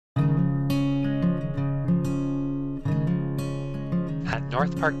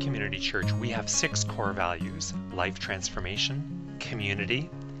North Park Community Church, we have 6 core values: life transformation, community,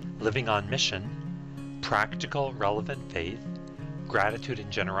 living on mission, practical, relevant faith, gratitude and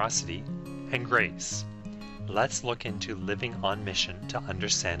generosity, and grace. Let's look into living on mission to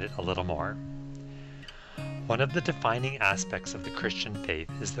understand it a little more. One of the defining aspects of the Christian faith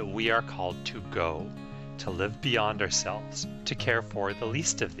is that we are called to go, to live beyond ourselves, to care for the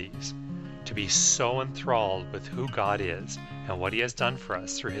least of these, to be so enthralled with who God is and what He has done for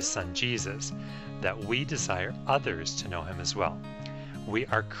us through His Son Jesus that we desire others to know Him as well. We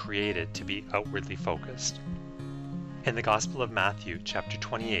are created to be outwardly focused. In the Gospel of Matthew, chapter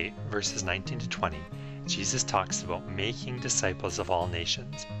 28, verses 19 to 20, Jesus talks about making disciples of all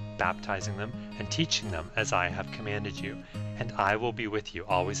nations, baptizing them and teaching them as I have commanded you, and I will be with you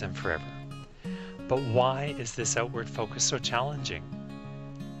always and forever. But why is this outward focus so challenging?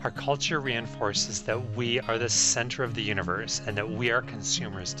 Our culture reinforces that we are the center of the universe and that we are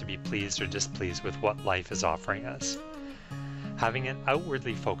consumers to be pleased or displeased with what life is offering us. Having an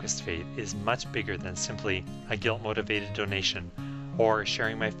outwardly focused faith is much bigger than simply a guilt-motivated donation or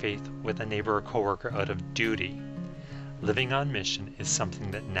sharing my faith with a neighbor or coworker out of duty. Living on mission is something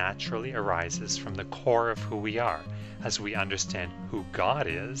that naturally arises from the core of who we are as we understand who God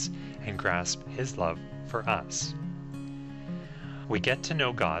is and grasp His love for us. We get to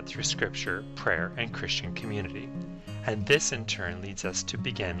know God through Scripture, prayer, and Christian community. And this in turn leads us to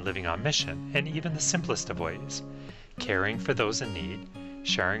begin living on mission in even the simplest of ways: caring for those in need,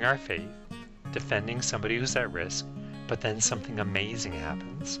 sharing our faith, defending somebody who's at risk, but then something amazing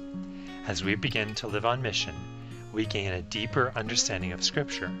happens. As we begin to live on mission, we gain a deeper understanding of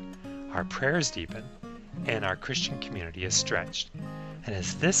Scripture, our prayers deepen, and our Christian community is stretched. And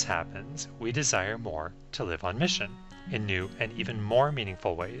as this happens, we desire more to live on mission in new and even more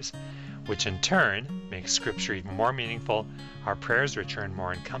meaningful ways, which in turn makes Scripture even more meaningful, our prayers return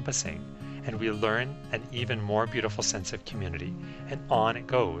more encompassing, and we learn an even more beautiful sense of community, and on it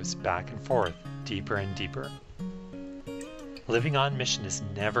goes, back and forth, deeper and deeper. Living on mission is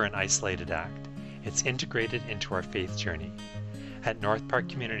never an isolated act. It's integrated into our faith journey. At North Park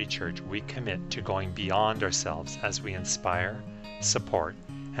Community Church, we commit to going beyond ourselves as we inspire, support,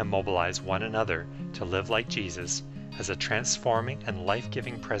 and mobilize one another to live like Jesus as a transforming and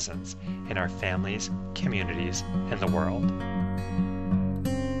life-giving presence in our families, communities, and the world.